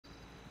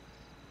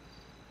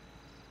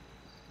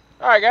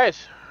Alright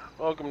guys,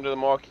 welcome to the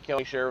Milwaukee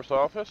County Sheriff's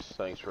Office.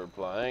 Thanks for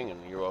applying and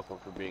you're welcome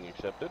for being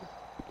accepted.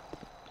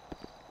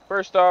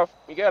 First off,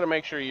 you gotta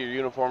make sure your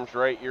uniform's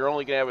right. You're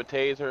only gonna have a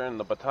taser and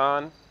the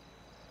baton.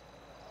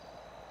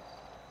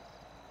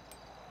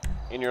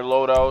 In your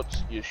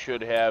loadouts, you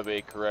should have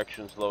a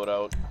corrections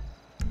loadout.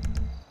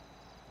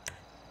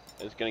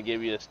 It's gonna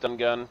give you a stun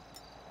gun,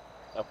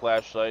 a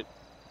flashlight,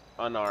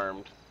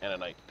 unarmed, and a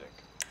nightstick.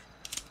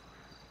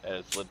 That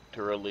is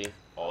literally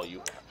all you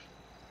have.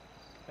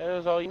 That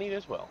is all you need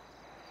as well.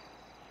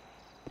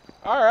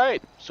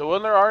 Alright, so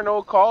when there are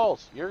no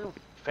calls, your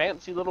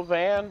fancy little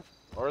van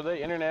or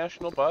the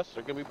international bus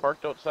are going to be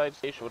parked outside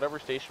station, whatever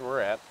station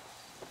we're at.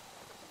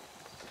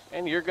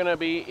 And you're going to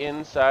be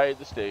inside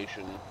the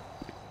station,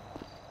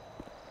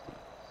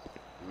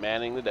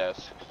 manning the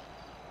desks.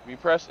 If you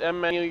press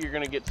M menu, you're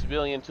going to get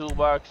civilian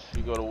toolbox.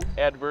 You go to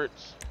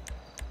adverts.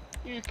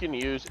 You can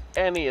use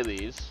any of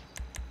these.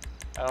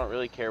 I don't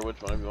really care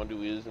which one. If you want to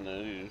do is, and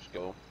then you just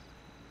go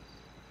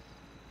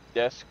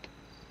desk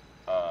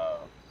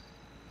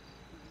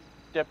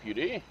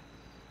deputy.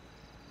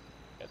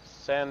 It's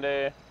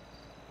Sandy.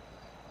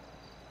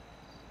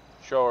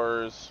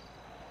 Shores.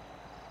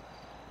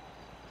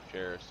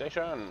 Sheriff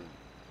Station.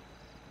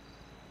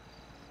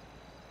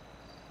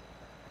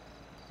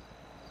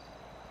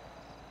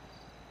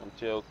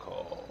 Until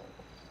call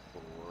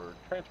for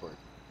transport.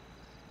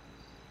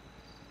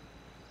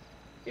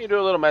 You do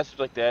a little message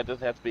like that. It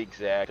doesn't have to be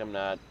exact. I'm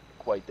not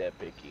quite that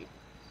picky.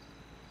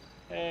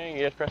 And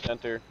you just press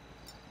enter.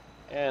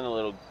 And a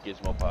little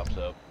gizmo pops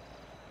up.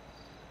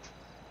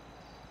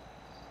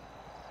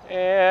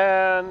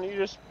 And you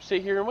just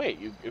sit here and wait.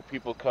 If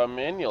people come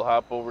in, you'll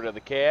hop over to the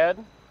CAD.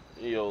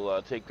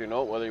 You'll take their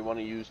note, whether you want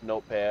to use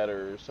Notepad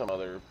or some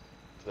other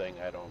thing,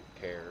 I don't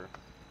care.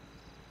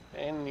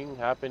 And you can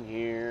hop in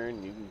here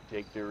and you can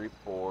take their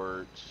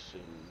reports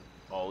and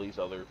all these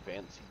other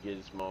fancy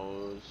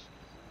gizmos.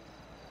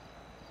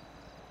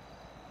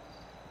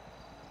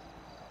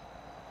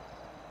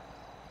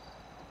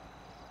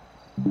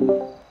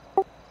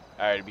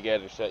 Alright, if you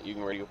guys are set, you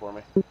can ready to go for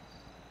me.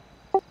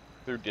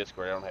 Through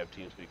Discord, I don't have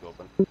TeamSpeak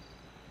open.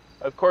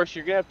 Of course,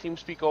 you're going to have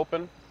TeamSpeak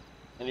open,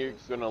 and you're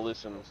going to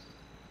listen.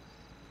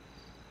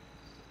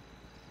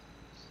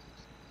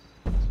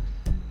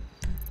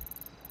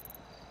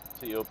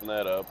 So you open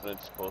that up, and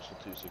it's postal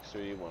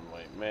 263, one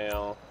white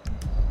male.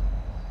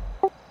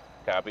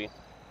 Copy.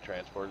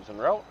 Transport is en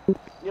route.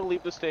 You'll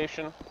leave the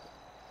station.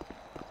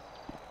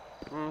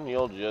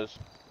 You'll just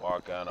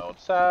walk on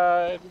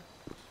outside.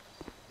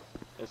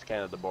 It's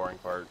kind of the boring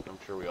part. I'm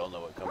sure we all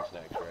know what comes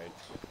next, right?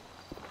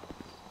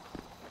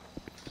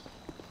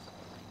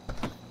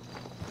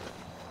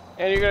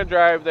 And you're going to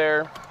drive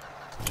there.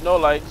 No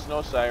lights,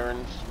 no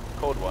sirens.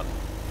 Code 1.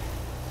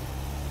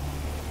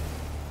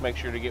 Make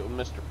sure to get with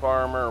Mr.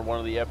 Farmer or one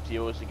of the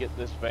FTOs to get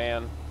this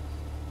van,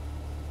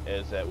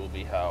 as that will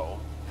be how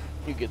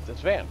you get this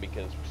van,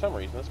 because for some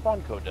reason the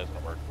spawn code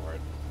doesn't work for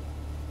it.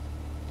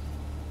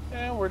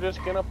 And we're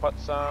just going to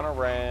putz on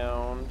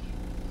around.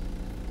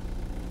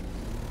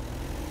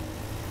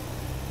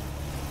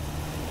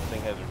 This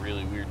thing has a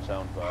really weird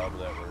sound file, but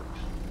that works.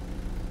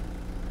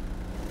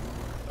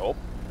 Oh.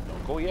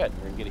 Don't go yet.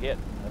 You're gonna get hit.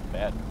 That's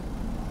bad.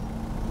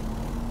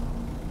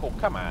 Oh,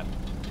 come on.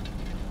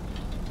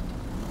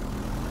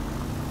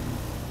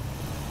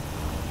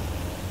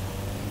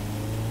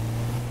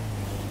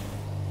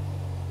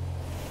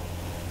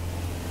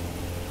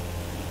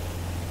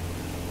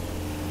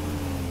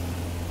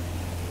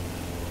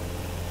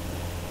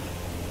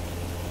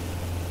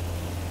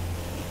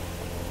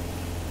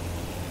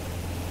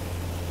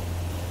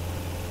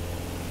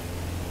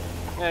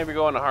 And if you're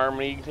going to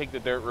Harmony, you can take the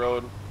dirt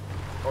road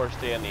or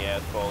stay on the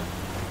asphalt.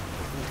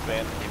 This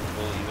van's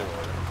capable either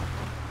or.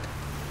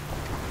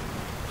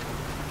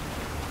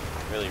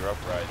 Really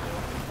rough ride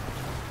though.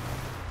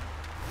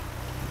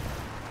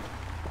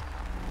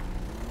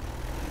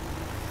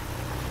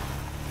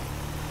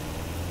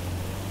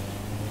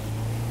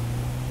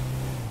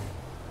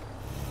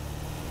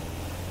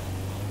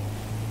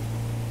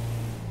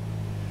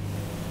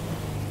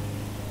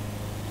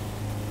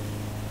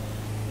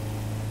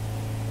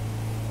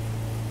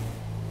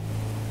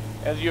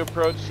 As you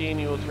approach scene,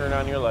 you will turn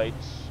on your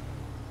lights.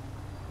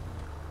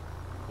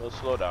 You'll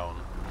slow down.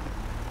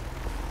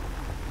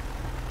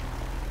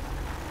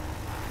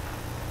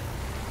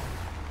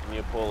 And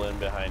you pull in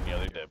behind the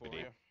other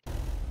deputy.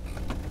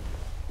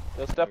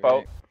 You'll step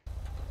out.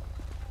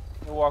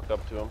 You'll walk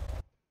up to him.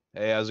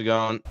 Hey, how's it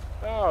going?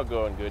 Oh,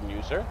 going good, and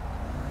you, sir?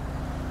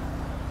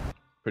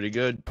 Pretty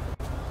good.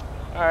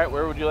 Alright,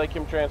 where would you like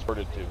him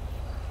transported to?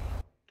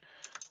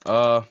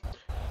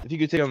 If you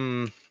could take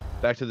him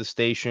back to the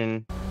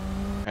station,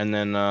 and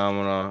then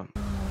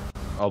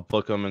I'll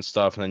book him and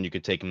stuff, and then you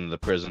could take him to the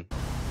prison.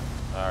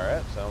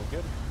 Alright, sounds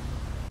good.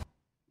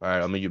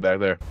 Alright, I'll meet you back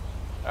there.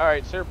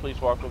 Alright, sir, please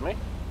walk with me.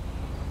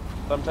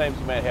 Sometimes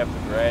you might have to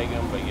drag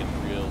him, but it gets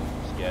real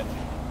sketch.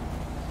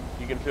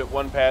 You can fit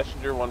one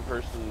passenger, one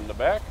person in the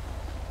back.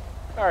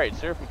 Alright,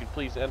 sir, if you could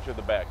please enter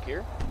the back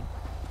here.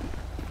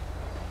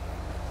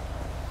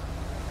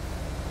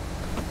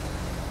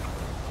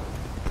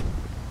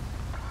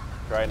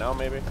 Try now,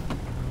 maybe?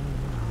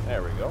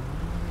 There we go.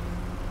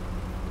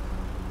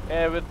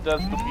 And if it does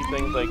goofy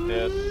things like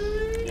this,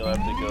 you'll have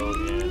to go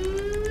in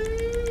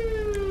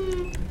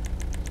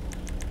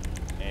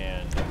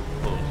and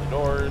close the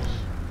doors.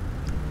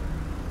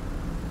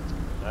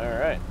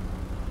 Alright.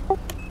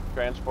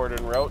 Transport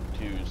en route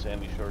to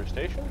Sandy Shore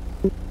Station.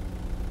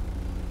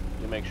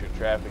 You make sure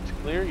traffic's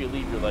clear. You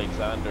leave your lights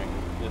on during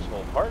this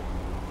whole part.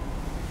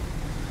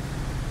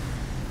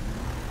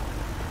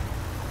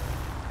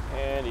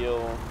 And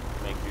you'll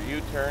make your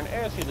U-turn.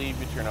 As you leave,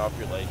 you turn off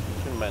your lights,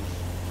 which meant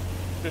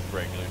just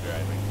regular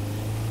driving.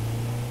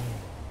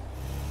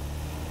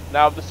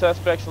 Now, if the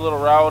suspect's a little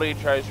rowdy,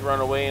 tries to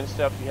run away and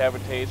stuff, you have a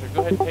taser,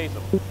 go ahead and tase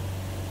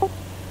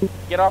him.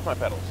 Get off my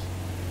pedals.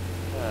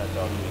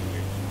 Dog being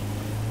weird.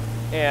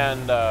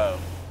 And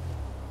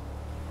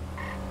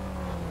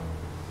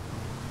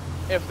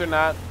if they're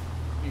not,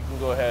 you can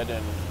go ahead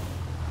and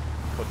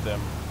put them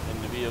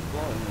in the vehicle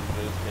and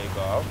just take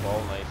off,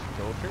 all nice and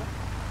kosher.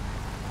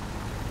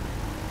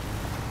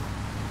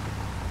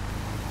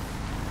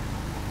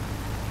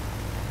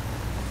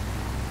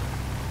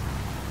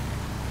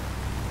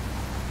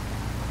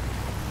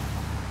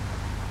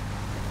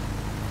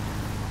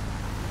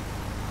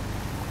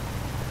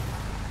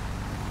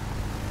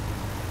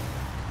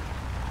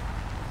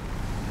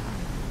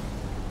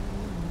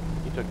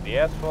 You took the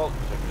asphalt,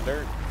 you took the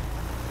dirt.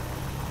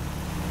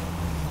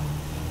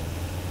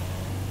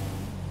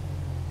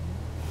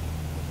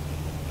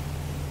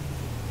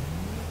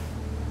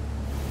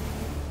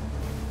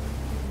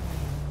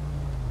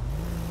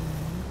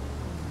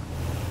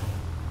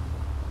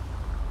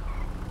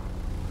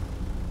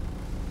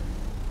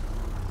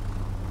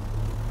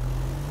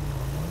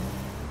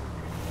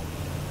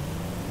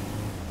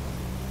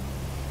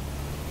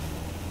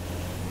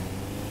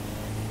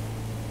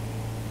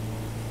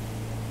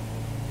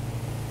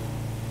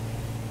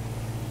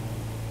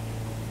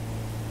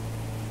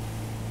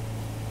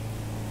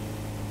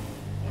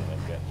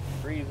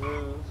 Freezes.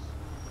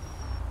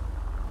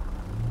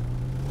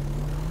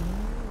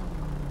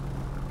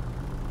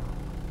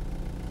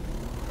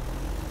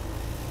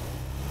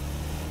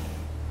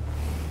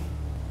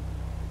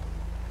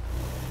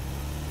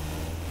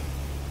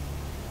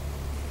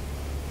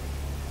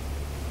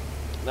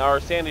 Now our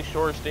Sandy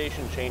Shore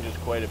station changes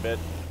quite a bit,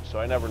 so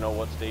I never know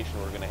what station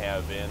we're going to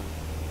have in.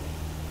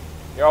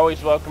 You're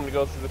always welcome to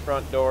go through the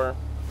front door.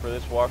 For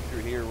this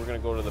walkthrough here, we're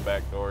going to go to the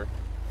back door.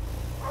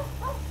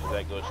 And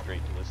that goes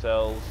straight to the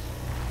cells.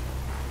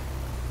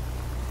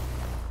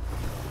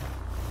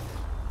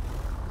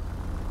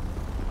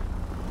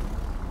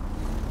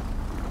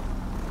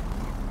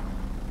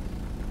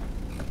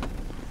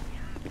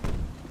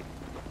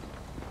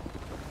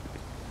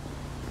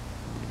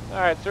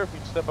 Alright, sir, if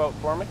you'd step out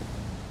for me.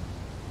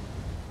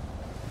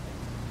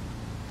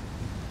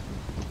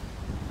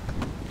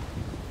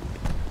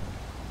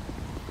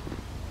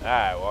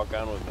 Alright, walk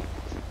on with me.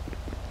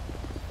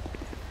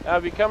 Now,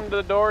 if you come to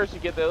the doors, you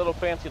get that little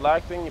fancy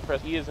lock thing. You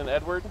press E as in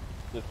Edward.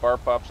 This bar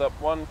pops up.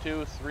 1,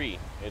 2, 3.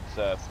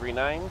 It's 3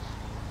 nines.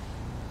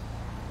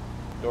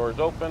 Doors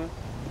open.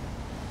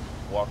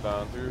 Walk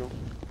on through.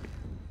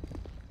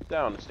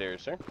 Down the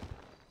stairs, sir.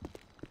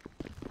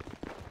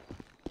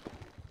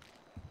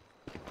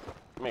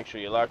 Make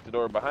sure you lock the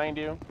door behind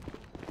you.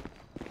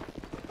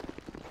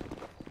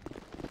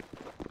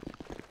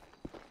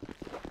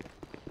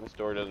 This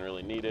door doesn't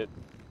really need it.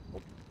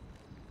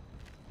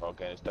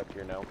 Okay, stuck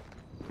here now.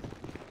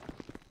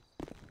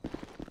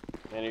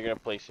 And you're going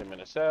to place him in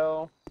a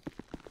cell.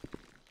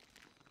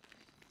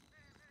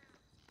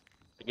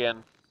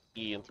 Again,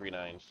 E and 3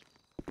 nines.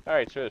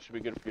 Alright, so this should be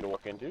good for you to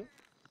walk into.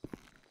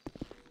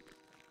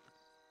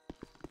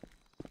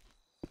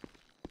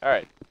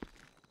 Alright.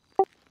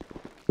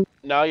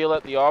 Now you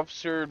let the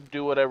officer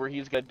do whatever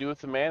he's going to do with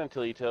the man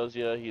until he tells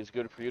you he's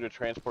good for you to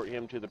transport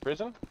him to the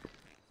prison.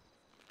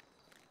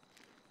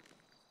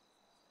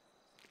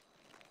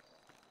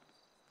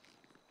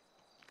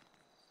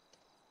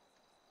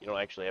 You don't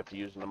actually have to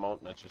use an emote,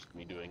 that's just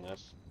me doing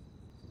this.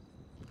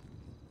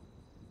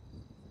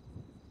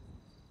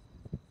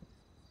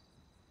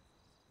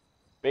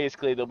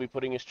 Basically, they'll be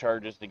putting his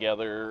charges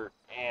together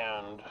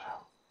and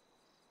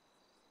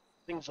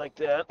things like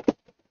that.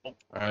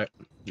 Alright,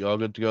 you all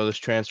good to go? This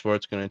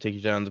transport's gonna take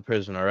you down to the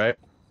prison, alright?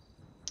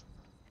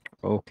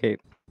 Okay.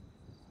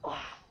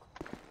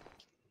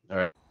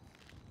 Alright.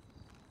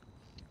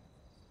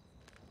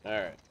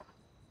 Alright.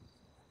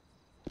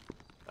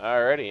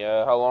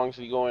 Alrighty, how long is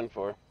he going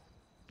for?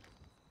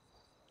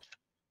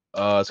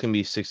 It's gonna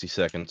be 60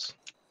 seconds.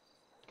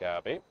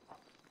 Copy.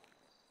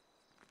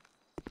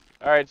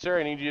 Alright, sir,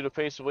 I need you to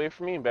face away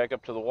from me and back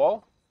up to the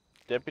wall.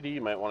 Deputy,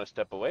 you might want to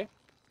step away.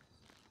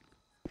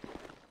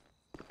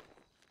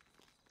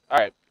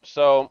 Alright,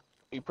 so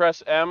you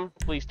press M,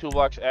 police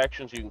toolbox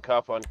actions. You can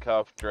cuff,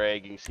 uncuff,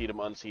 drag, you can seat them,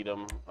 unseat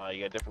them.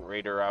 You got different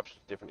radar options,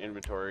 different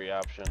inventory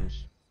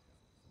options.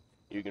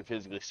 You can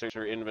physically search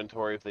their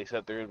inventory if they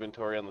set their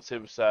inventory on the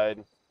civ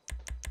side.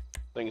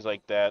 Things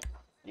like that.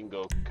 You can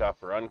go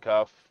cuff or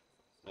uncuff.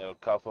 It'll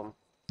cuff them.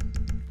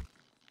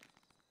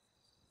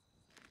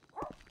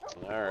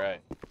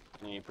 Alright.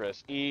 And you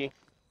press E.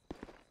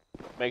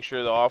 Make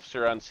sure the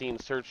officer on scene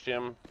searched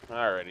him.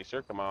 Alrighty,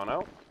 sir. Come on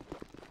out.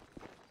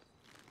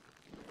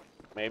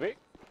 Maybe.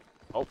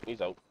 Oh,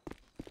 he's out.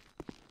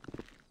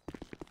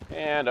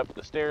 And up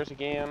the stairs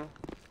again.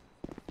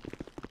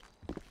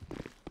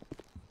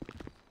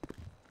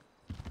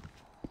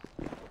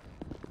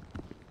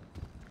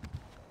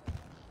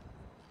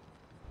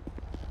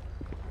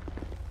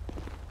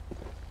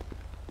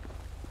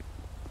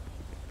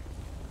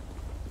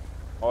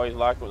 Always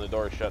lock it when the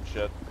door is shut.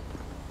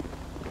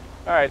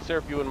 Alright, sir,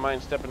 if you wouldn't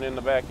mind stepping in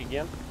the back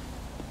again.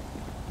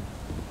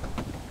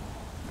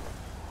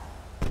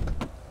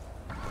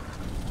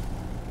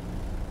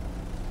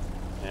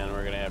 And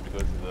we're going to have to go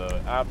through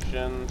the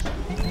options.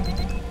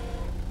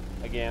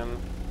 Again.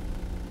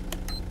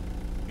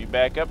 If you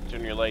back up,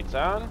 turn your lights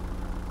on.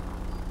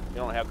 You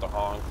don't have to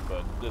honk,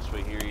 but this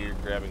way here you're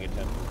grabbing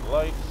attention to the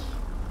lights.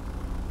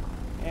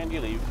 And you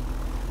leave.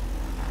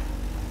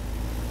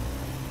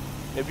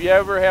 If you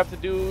ever have to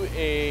do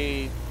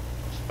a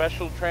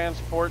special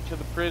transport to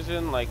the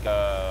prison, like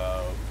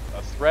a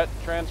threat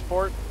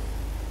transport,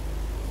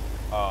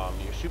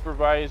 your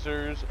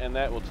supervisors and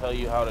that will tell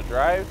you how to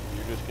drive.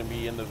 You're just going to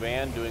be in the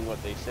van doing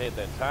what they say at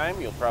that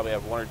time. You'll probably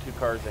have 1 or 2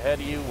 cars ahead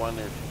of you, 1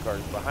 or 2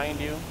 cars behind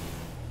you.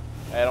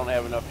 I don't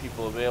have enough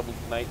people available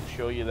tonight to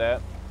show you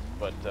that,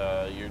 but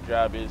your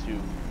job is to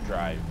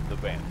drive the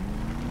van.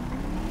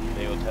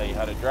 They will tell you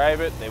how to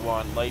drive it. They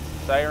want lights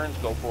and sirens,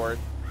 go for it.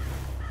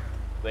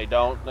 If they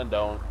don't, then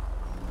don't.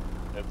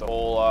 If the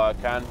whole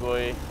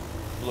convoy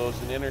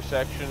blows an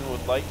intersection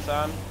with lights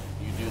on,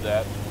 you do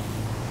that.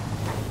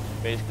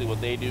 Basically what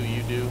they do,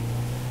 you do.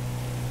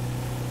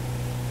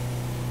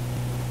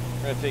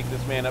 We're going to take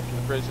this man up to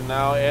the prison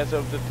now. As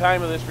of the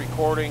time of this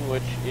recording,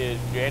 which is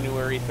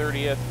January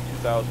 30th,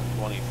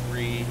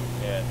 2023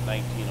 at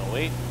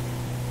 19:08,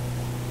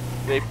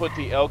 they put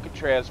the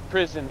Alcatraz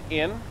prison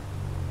in.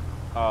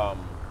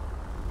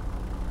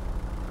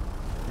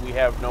 We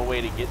have no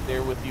way to get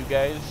there with you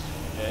guys.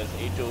 As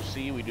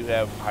HOC, we do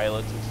have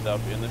pilots and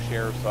stuff in the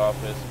sheriff's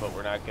office, but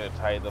we're not going to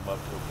tie them up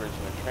to a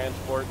prisoner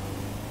transport.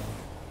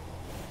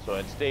 So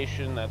at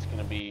station, that's going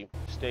to be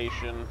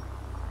station.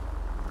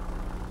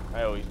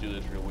 I always do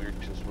this real weird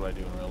because this is what I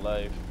do in real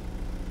life.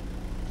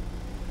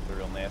 The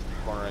real nasty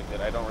corner like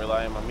that. I don't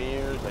rely on my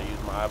mirrors, I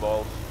use my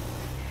eyeballs.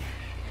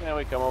 And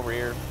we come over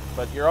here.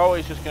 But you're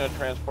always just going to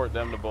transport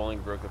them to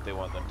Bolingbrook if they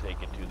want them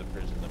taken to the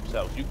prison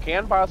themselves. You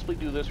can possibly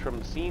do this from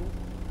the scene.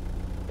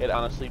 It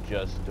honestly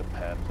just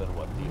depends on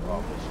what the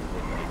officer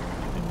would like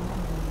to do.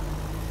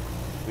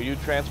 We do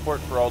transport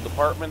for all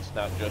departments,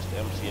 not just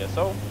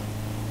MCSO.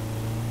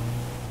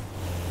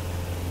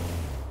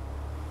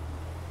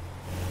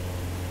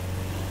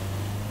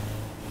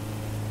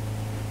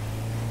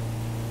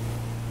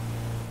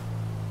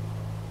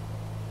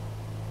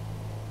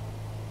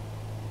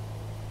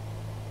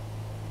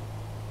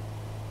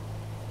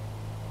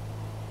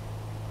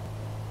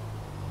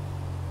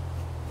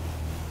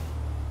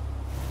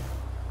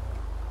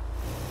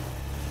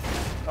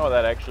 Oh,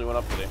 that actually went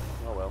up today.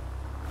 Oh well.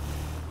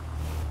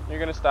 You're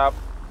gonna stop.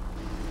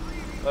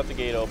 Let the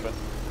gate open.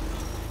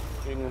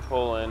 You can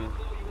pull in.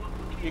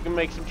 You can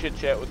make some chit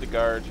chat with the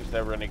guards. There's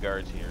never any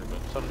guards here, but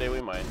someday we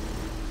might.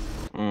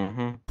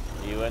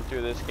 You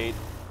enter this gate.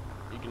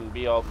 You can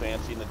be all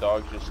fancy, and the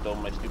dogs just stole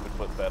my stupid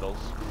foot pedals.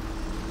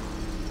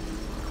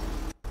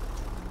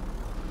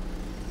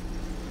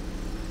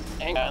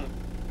 Hang on.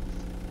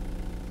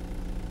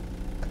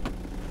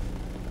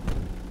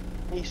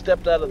 He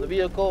stepped out of the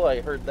vehicle,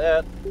 I heard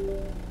that.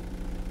 Please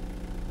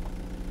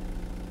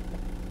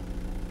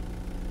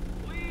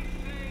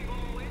save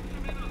all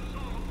intimate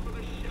assaults for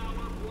the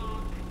shower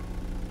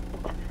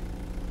block.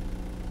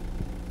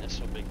 That's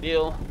no big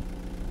deal.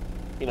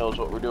 He knows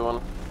what we're doing.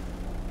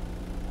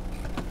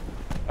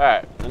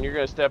 Alright, and you're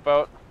gonna step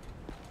out.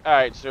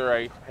 Alright, sir,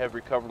 I have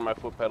recovered my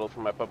foot pedal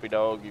from my puppy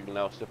dog. You can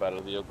now step out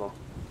of the vehicle.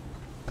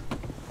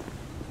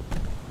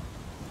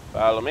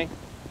 Follow me.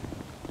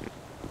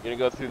 Gonna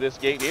go through this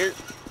gate here.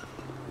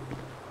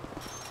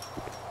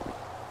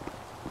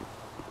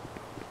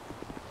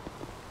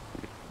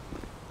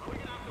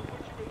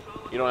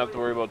 You don't have to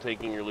worry about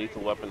taking your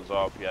lethal weapons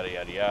off, yada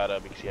yada yada,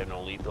 because you have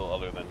no lethal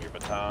other than your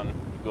baton.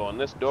 You go in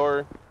this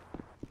door.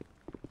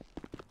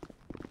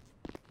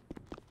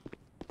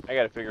 I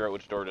gotta figure out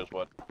which door does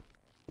what.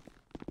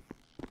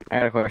 I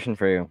got a question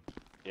for you.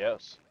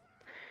 Yes.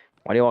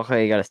 Why do you walk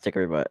like you got a stick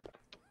in your butt?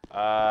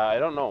 I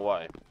don't know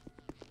why.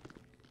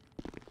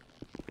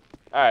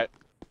 Alright.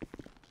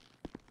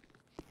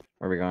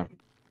 Where are we going?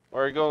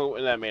 We're going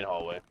in that main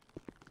hallway.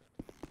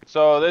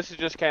 So this is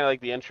just kind of like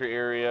the entry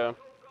area.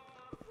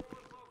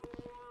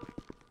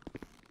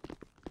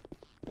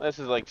 This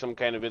is like some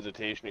kind of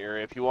visitation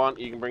area. If you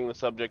want, you can bring the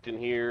subject in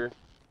here.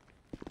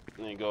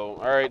 And you go,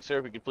 alright sir,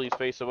 if you could please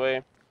face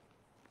away.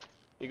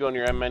 You go in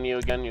your M menu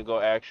again, you go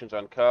actions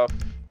on cuff.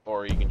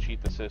 Or you can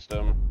cheat the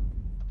system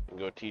and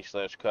go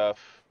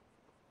T/cuff.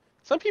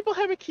 Some people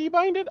have it key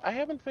binded. I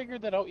haven't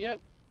figured that out yet.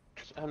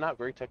 I'm not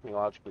very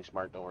technologically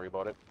smart, don't worry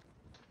about it.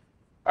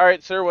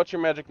 Alright, sir, what's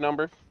your magic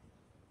number?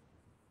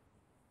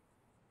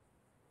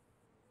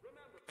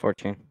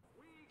 14.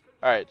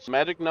 Alright, so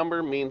magic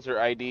number means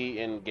their ID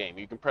in game.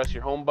 You can press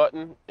your home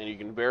button and you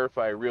can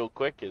verify real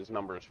quick his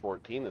number is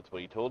 14. That's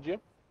what he told you.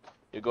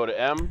 You go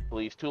to M,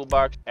 police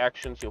toolbox,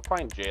 actions, you'll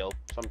find jail.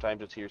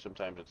 Sometimes it's here,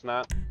 sometimes it's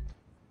not.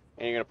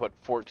 And you're going to put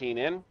 14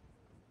 in.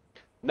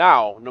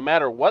 Now, no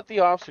matter what the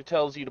officer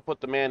tells you to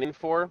put the man in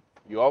for,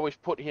 you always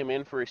put him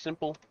in for a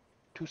simple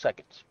 2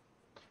 seconds.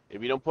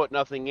 If you don't put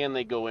nothing in,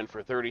 they go in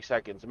for 30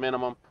 seconds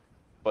minimum.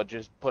 But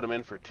just put them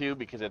in for 2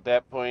 because at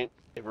that point,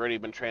 they've already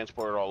been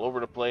transported all over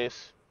the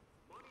place.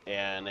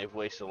 And they've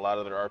wasted a lot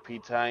of their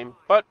RP time.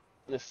 But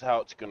this is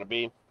how it's going to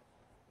be.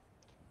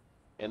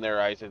 In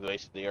their eyes, they've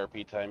wasted the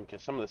RP time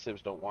because some of the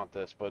civs don't want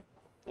this. But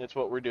it's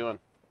what we're doing.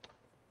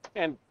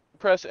 And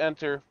press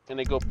enter, and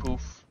they go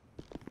poof.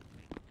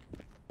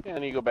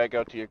 And you go back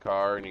out to your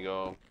car, and you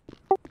go,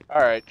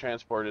 alright,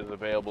 transport is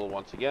available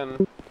once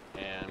again.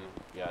 And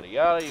yada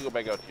yada, you go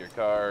back out to your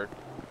car.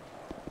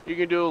 You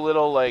can do a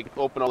little, like,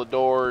 open all the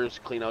doors,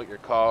 clean out your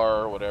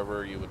car,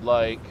 whatever you would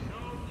like.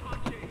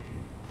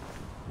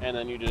 And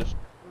then you just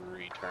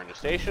return to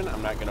station.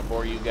 I'm not going to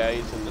bore you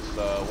guys in this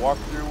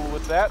walkthrough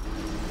with that.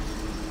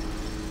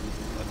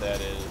 But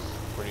that is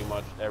pretty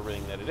much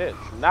everything that it is.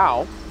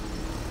 Now,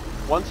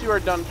 once you are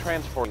done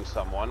transporting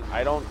someone,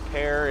 I don't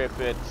care if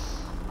it's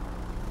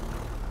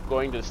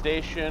going to the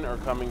station or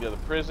coming to the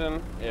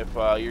prison. If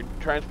you're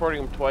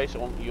transporting them twice,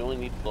 you only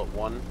need to put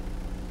one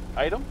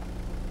item.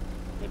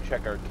 I'm going to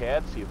check our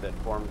CAD, see if that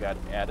form got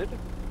added.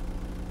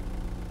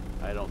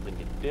 I don't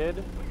think it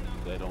did.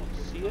 I don't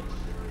see it.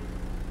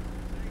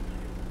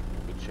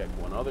 We can check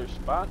one other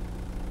spot.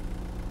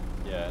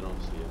 Yeah, I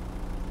don't see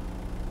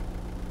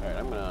it. Alright,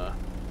 I'm going to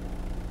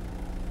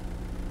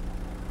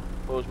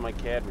close my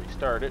CAD,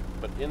 restart it,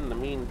 but in the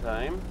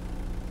meantime,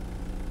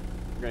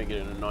 we're going to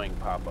get an annoying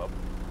pop-up.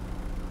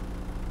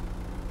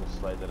 We'll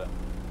slide that up.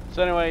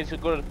 So anyways, you'll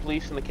go to the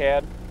police in the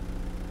CAD,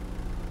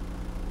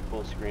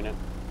 full screen it.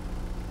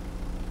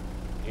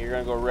 And you're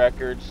going to go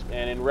records,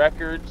 and in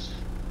records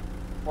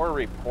or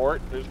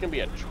report, there's going to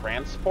be a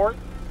transport.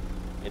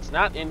 It's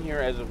not in here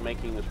as of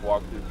making this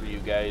walkthrough for you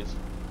guys.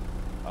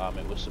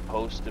 It was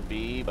supposed to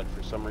be, but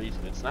for some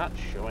reason it's not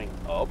showing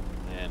up,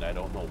 and I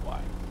don't know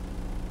why.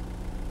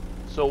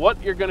 So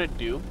what you're going to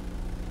do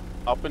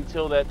up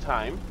until that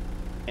time,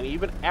 and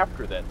even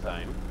after that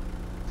time,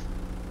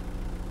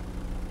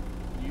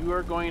 you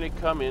are going to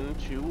come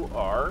into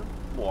our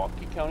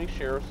Milwaukee County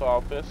Sheriff's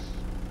Office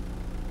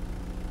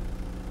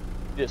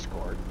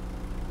Discord,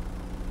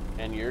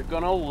 and you're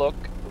going to look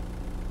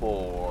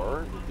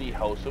for the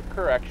House of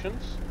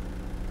Corrections.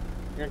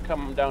 You're going to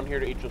come down here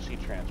to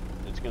HOC Transport.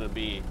 It's going to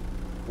be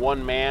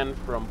one man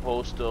from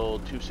Postal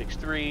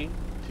 263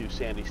 to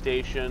Sandy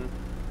Station,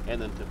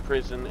 and then to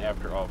prison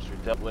after officer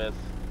dealt with.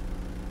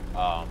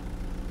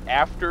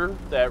 After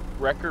that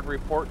record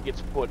report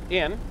gets put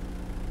in,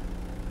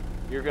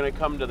 you're going to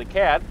come to the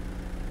CAD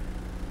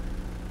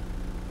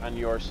on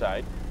your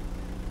side.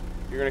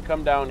 You're going to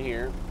come down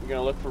here. You're going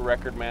to look for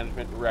record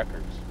management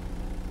records.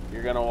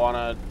 You're going to want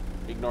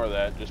to ignore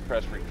that. Just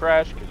press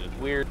refresh because it's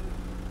weird.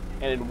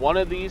 And in one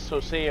of these, so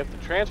say if the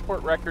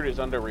transport record is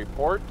under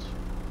reports,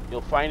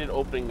 you'll find it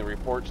opening the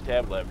reports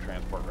tab. It'll have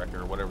transport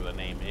record or whatever the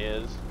name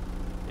is.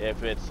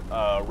 If it's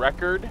a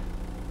record,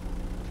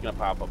 it's going to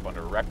pop up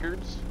under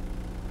records.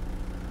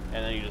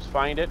 And then you just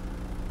find it.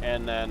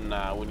 And then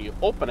when you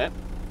open it,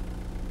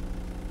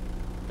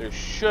 there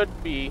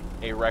should be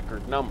a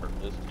record number.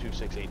 This is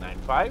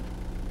 26895.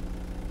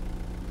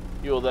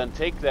 You will then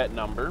take that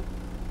number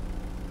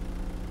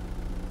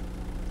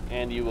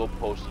and you will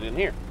post it in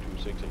here.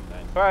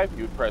 26895.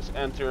 You would press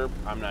enter.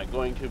 I'm not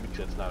going to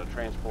because it's not a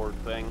transport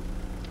thing.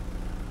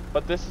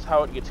 But this is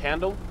how it gets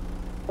handled.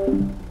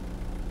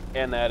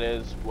 And that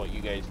is what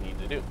you guys need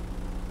to do.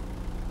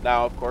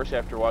 Now, of course,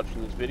 after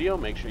watching this video,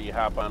 make sure you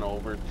hop on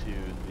over to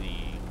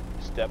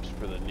the steps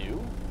for the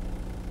new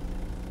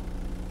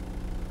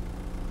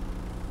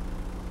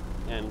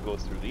and go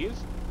through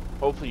these.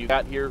 Hopefully you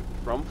got here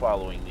from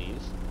following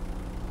these.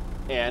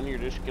 And you're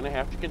just going to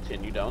have to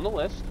continue down the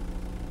list.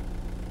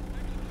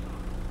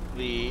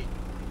 The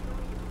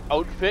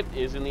outfit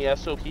is in the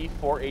SOP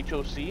for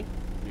HOC.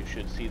 You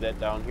should see that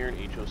down here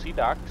in HOC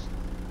Docs.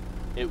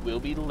 It will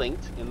be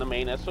linked in the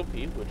main SOP,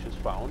 which is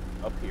found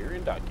up here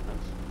in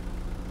Documents.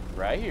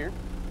 Right here.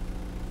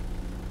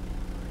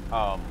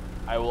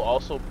 I will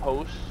also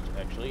post,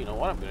 actually, you know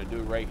what? I'm going to do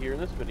it right here in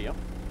this video.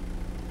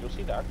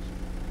 HOC Docs.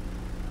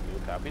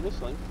 We'll copy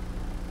this link.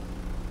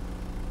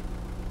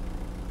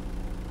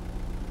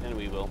 And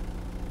we will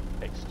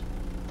paste.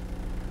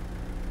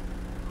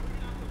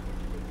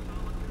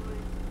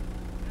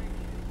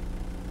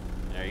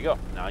 There you go.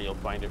 Now you'll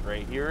find it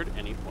right here at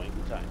any point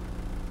in time.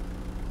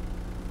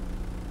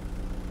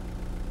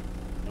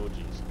 Oh,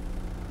 geez.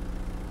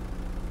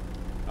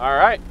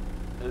 Alright.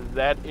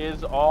 That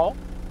is all.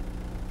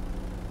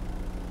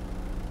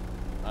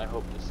 I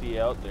hope to see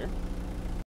you out there.